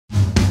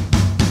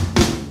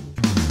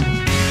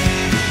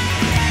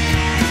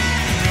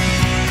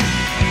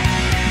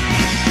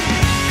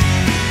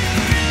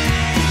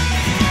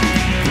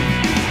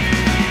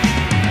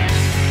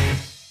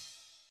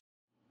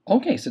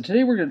Okay, so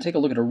today we're going to take a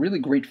look at a really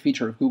great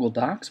feature of Google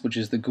Docs, which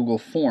is the Google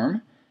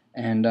Form.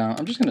 And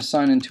I'm just going to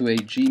sign into a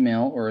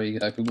Gmail or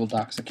a Google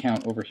Docs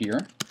account over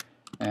here.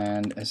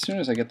 And as soon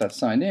as I get that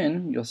signed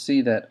in, you'll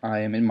see that I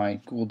am in my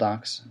Google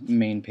Docs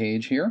main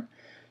page here.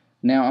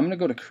 Now I'm going to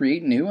go to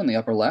Create New on the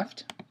upper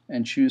left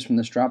and choose from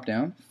this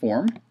drop-down,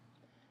 Form.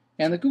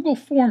 And the Google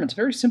Form, it's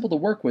very simple to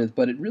work with,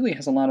 but it really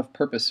has a lot of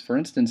purpose. For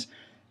instance,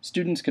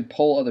 students could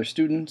poll other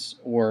students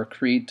or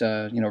create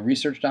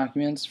research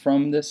documents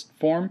from this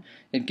form.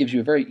 It gives you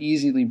a very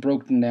easily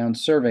broken down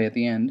survey at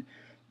the end.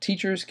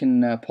 Teachers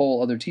can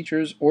poll other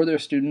teachers or their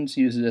students,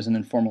 use it as an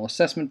informal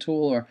assessment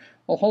tool, or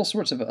all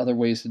sorts of other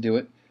ways to do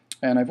it.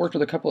 And I've worked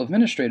with a couple of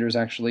administrators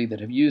actually that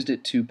have used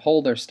it to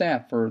poll their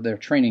staff for their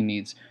training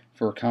needs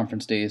for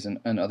conference days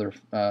and other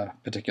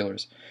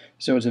particulars.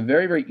 So it's a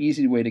very, very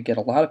easy way to get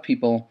a lot of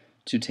people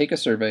to take a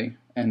survey,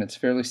 and it's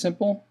fairly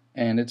simple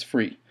and it's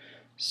free.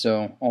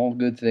 So all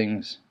good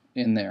things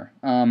in there.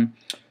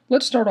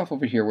 Let's start off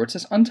over here where it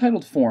says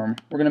Untitled Form.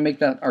 We're going to make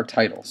that our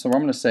title. So I'm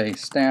going to say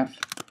Staff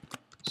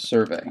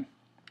Survey.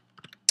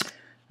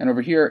 And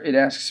over here it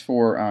asks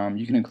for,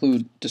 you can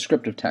include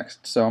descriptive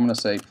text. So I'm going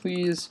to say,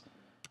 please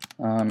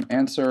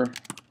answer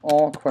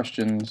all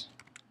questions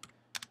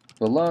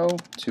below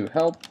to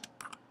help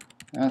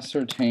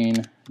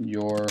ascertain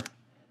your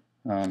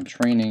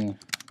training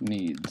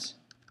needs.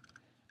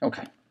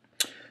 Okay.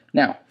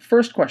 Now,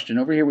 first question,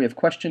 over here we have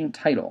question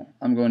title.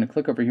 I'm going to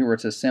click over here where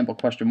it says sample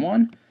question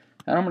 1,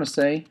 and I'm going to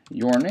say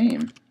your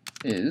name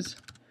is,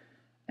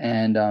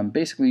 and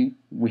basically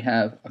we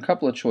have a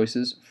couple of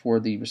choices for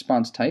the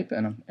response type,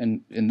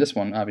 and in this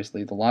one,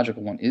 obviously, the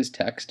logical one is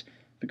text,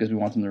 because we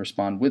want them to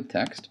respond with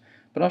text,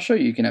 but I'll show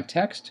you, you can have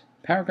text,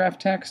 paragraph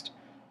text,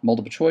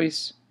 multiple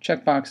choice,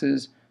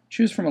 checkboxes,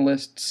 choose from a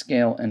list,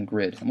 scale, and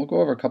grid, and we'll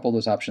go over a couple of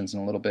those options in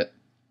a little bit.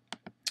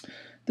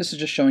 This is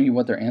just showing you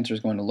what their answer is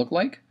going to look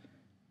like.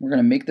 We're going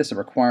to make this a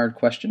required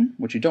question,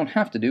 which you don't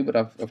have to do, but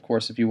of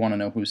course if you want to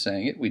know who's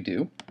saying it, we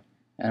do.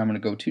 And I'm going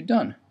to go to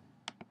Done.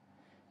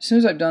 As soon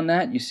as I've done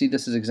that, you see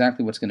this is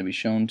exactly what's going to be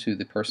shown to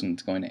the person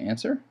that's going to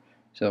answer.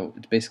 So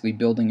it's basically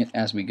building it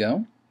as we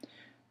go.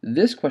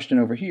 This question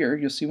over here,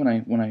 you'll see when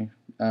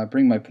I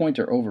bring my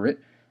pointer over it,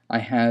 I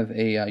have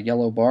a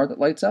yellow bar that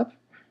lights up,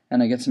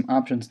 and I get some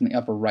options in the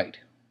upper right.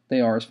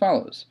 They are as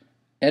follows.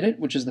 Edit,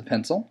 which is the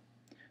pencil.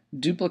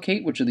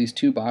 Duplicate, which are these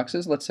two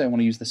boxes. Let's say I want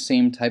to use the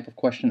same type of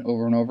question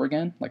over and over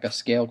again, like a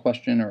scale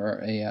question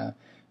or a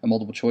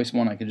multiple choice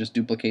one. I could just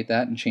duplicate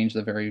that and change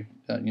the very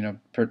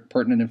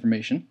pertinent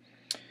information.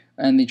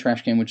 And the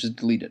trash can, which is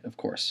deleted, of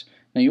course.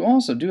 Now you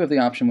also do have the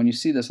option when you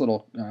see this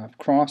little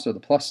cross or the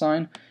plus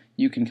sign,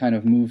 you can kind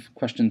of move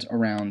questions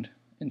around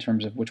in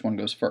terms of which one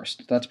goes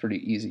first. That's pretty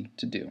easy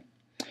to do.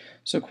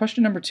 So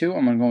question number 2,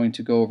 I'm going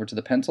to go over to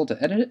the pencil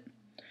to edit it,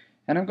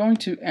 and I'm going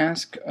to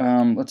ask,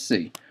 let's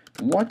see,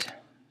 what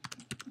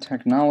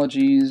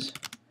technologies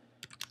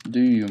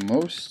do you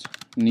most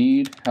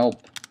need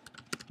help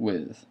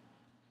with?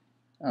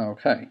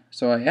 Okay,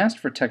 so I asked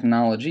for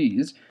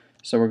technologies,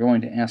 so we're going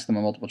to ask them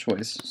a multiple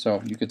choice.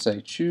 So you could say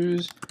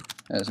choose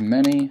as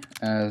many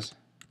as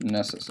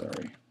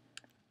necessary.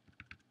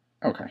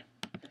 Okay,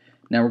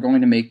 now we're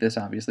going to make this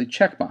obviously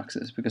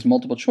checkboxes, because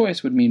multiple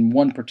choice would mean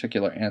one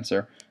particular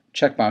answer.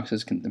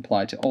 Checkboxes can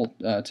apply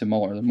to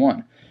more than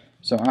one.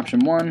 So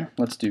option 1,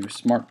 let's do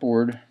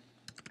smartboard.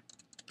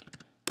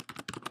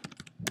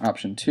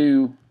 Option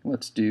 2,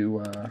 let's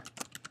do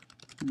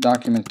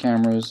document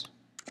cameras.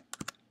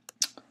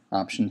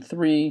 Option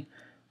 3,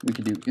 we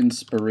could do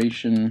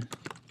inspiration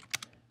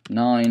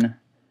 9.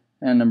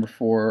 And number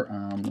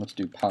 4, let's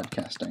do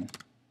podcasting.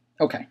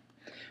 Okay.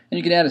 And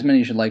you can add as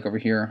many as you'd like over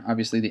here.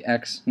 Obviously the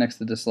X next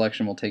to the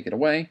selection will take it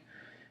away.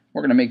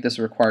 We're going to make this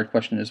a required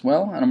question as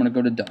well, and I'm going to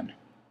go to Done.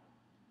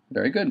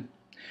 Very good.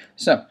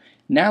 So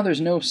now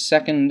there's no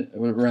second,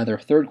 or rather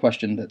third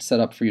question that's set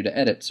up for you to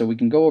edit, so we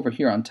can go over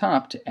here on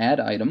top to Add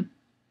Item,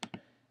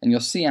 and you'll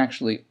see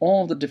actually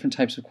all the different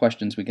types of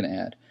questions we can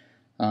add.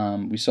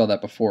 We saw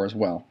that before as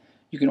well.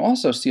 You can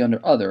also see under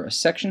Other a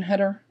section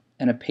header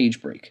and a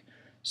page break.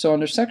 So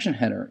under section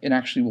header, it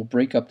actually will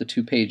break up the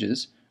two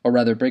pages, or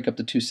rather break up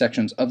the two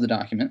sections of the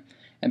document,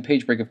 and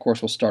page break, of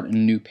course, will start a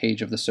new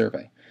page of the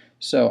survey.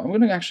 So I'm going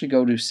to actually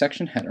go to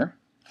section header,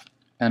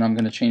 and I'm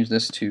going to change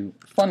this to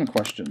fun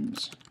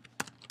questions,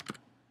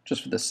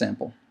 just for this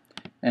sample.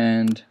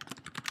 And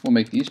we'll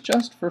make these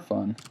just for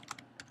fun.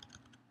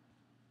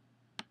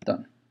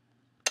 Done.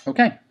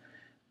 Okay.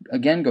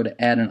 Again, go to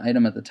add an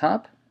item at the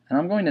top, and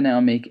I'm going to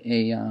now make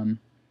a,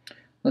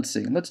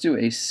 let's do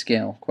a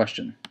scale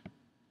question.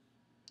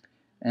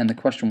 And the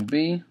question will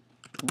be,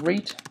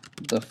 rate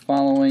the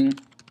following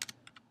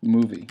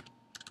movie.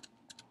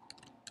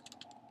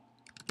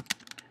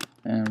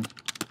 And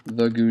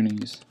The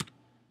Goonies,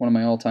 one of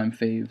my all-time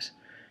faves.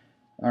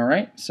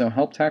 Alright, so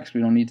help text,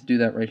 we don't need to do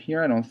that right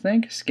here, I don't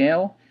think.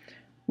 Scale,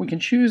 we can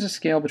choose a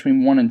scale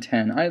between 1 and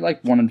 10. I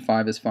like 1 and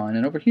 5 is fine,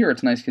 and over here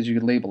it's nice because you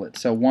can label it.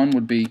 So 1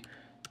 would be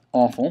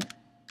awful,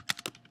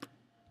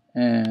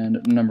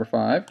 and number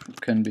 5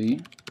 can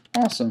be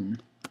awesome.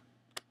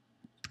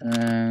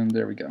 And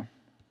there we go.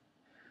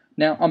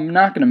 Now, I'm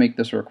not going to make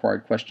this a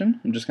required question.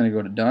 I'm just going to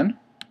go to Done.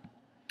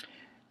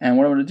 And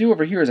what I'm going to do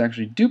over here is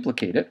actually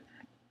duplicate it.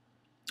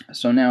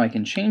 So now I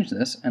can change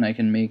this, and I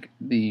can make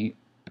the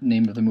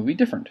name of the movie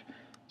different.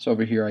 So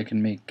over here I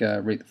can make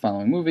rate the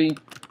following movie,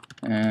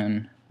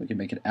 and we can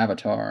make it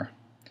Avatar,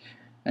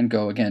 and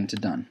go again to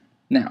Done.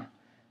 Now,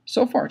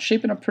 so far it's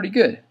shaping up pretty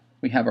good.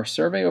 We have our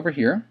survey over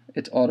here.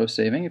 It's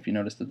auto-saving, if you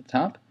noticed at the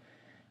top.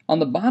 On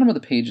the bottom of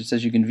the page it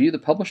says you can view the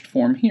published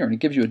form here, and it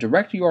gives you a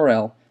direct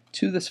URL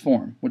to this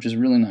form, which is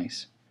really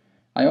nice.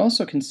 I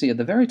also can see at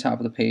the very top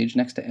of the page,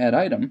 next to Add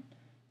Item,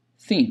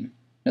 Theme.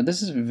 Now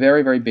this is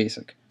very, very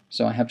basic.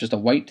 So I have just a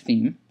white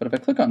theme, but if I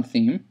click on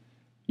Theme,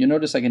 you'll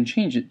notice I can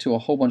change it to a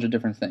whole bunch of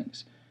different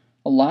things.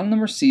 A lot of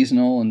them are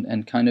seasonal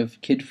and kind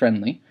of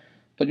kid-friendly,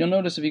 but you'll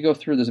notice if you go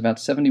through, there's about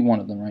 71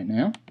 of them right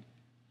now.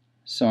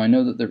 So I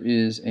know that there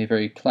is a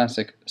very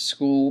classic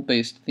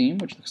school-based theme,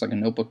 which looks like a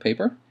notebook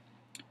paper.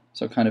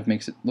 So it kind of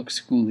makes it look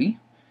schooly.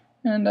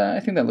 And I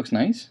think that looks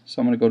nice.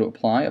 So I'm going to go to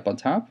Apply up on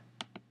top.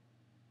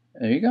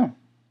 There you go.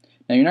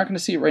 Now you're not going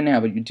to see it right now,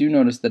 but you do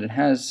notice that it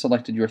has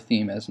selected your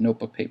theme as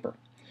notebook paper.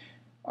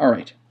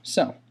 Alright,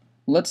 so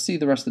let's see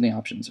the rest of the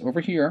options.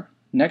 Over here,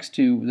 next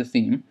to the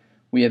theme,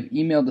 we have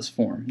email this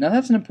form. Now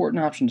that's an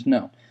important option to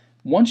know.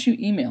 Once you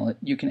email it,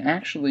 you can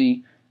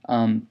actually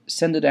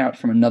send it out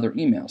from another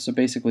email. So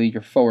basically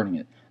you're forwarding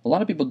it. A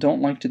lot of people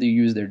don't like to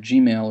use their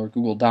Gmail or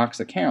Google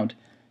Docs account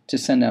to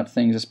send out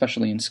things,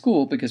 especially in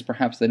school, because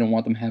perhaps they don't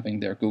want them having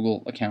their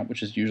Google account,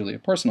 which is usually a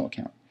personal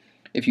account.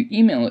 If you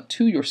email it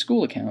to your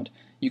school account,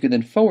 you can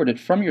then forward it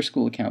from your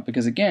school account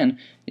because, again,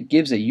 it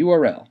gives a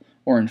URL.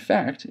 Or in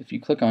fact, if you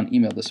click on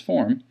Email this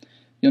form,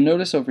 you'll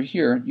notice over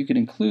here you could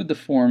include the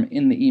form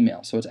in the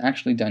email. So it's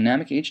actually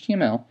dynamic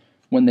HTML.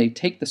 When they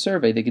take the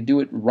survey, they could do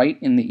it right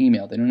in the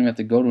email. They don't even have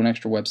to go to an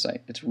extra website.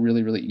 It's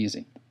really, really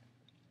easy.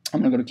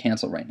 I'm going to go to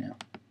Cancel right now.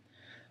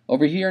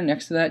 Over here,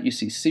 next to that, you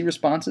see See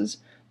Responses.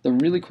 The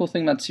really cool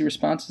thing about See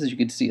Responses is you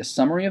can see a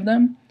summary of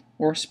them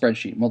or a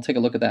spreadsheet. We'll take a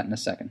look at that in a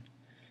second.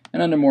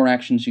 And under More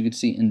Actions, you can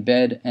see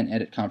Embed and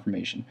Edit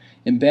Confirmation.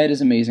 Embed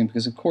is amazing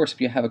because, of course, if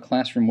you have a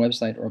classroom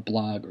website or a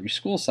blog or your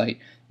school site,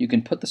 you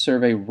can put the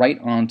survey right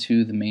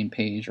onto the main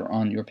page or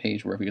on your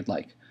page wherever you'd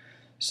like.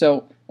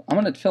 So I'm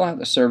going to fill out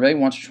the survey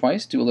once or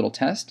twice, do a little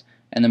test,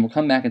 and then we'll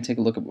come back and take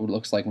a look at what it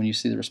looks like when you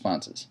see the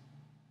responses.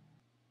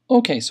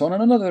 Okay, so on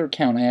another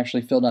account, I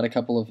actually filled out a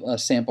couple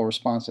of sample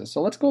responses.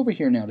 So let's go over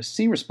here now to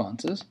See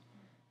Responses.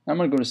 I'm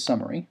going to go to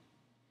Summary.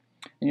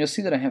 And you'll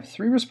see that I have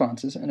 3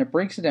 responses, and it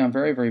breaks it down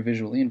very, very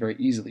visually and very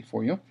easily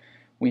for you.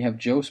 We have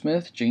Joe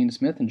Smith, Jane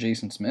Smith, and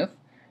Jason Smith.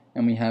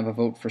 And we have a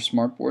vote for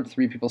Smartboard.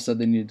 3 people said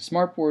they needed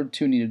Smartboard,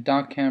 2 needed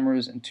dock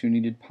cameras, and 2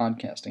 needed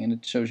podcasting. And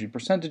it shows you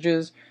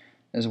percentages,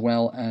 as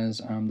well as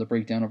the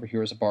breakdown over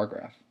here as a bar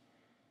graph.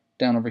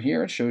 Down over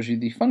here, it shows you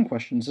the fun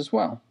questions as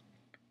well.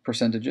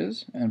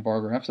 Percentages and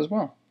bar graphs as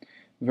well.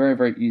 Very,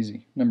 very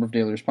easy. Number of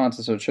daily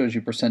responses, so it shows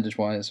you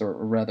percentage-wise, or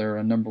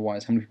rather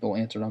number-wise, how many people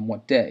answered on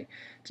what day.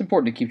 It's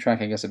important to keep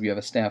track, I guess, if you have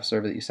a staff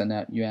survey that you send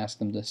out, you ask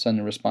them to send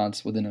a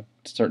response within a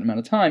certain amount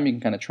of time, you can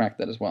kind of track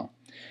that as well.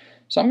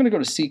 So I'm going to go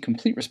to See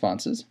Complete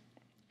Responses,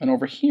 and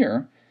over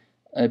here,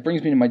 it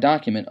brings me to my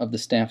document of the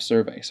staff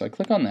survey. So I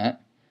click on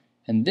that,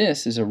 and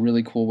this is a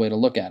really cool way to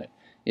look at it.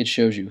 It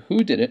shows you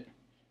who did it,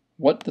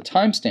 what the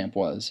timestamp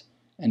was,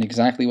 and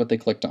exactly what they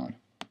clicked on,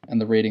 and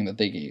the rating that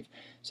they gave.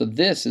 So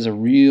this is a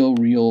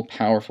real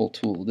powerful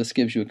tool. This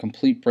gives you a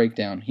complete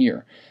breakdown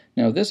here.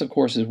 Now this, of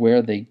course, is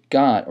where they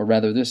got, or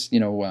rather this,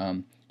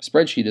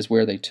 spreadsheet is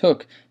where they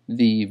took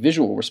the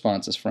visual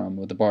responses from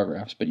with the bar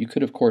graphs, but you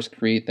could, of course,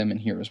 create them in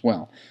here as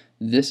well.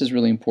 This is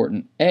really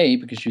important, A,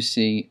 because you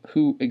see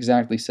who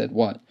exactly said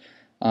what,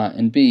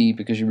 and B,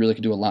 because you really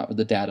can do a lot with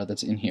the data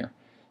that's in here.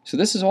 So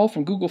this is all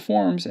from Google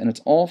Forms, and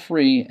it's all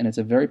free, and it's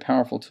a very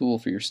powerful tool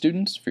for your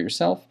students, for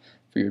yourself,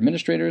 for your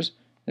administrators.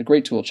 A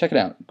great tool. Check it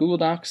out. Google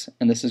Docs,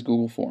 and this is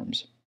Google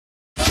Forms.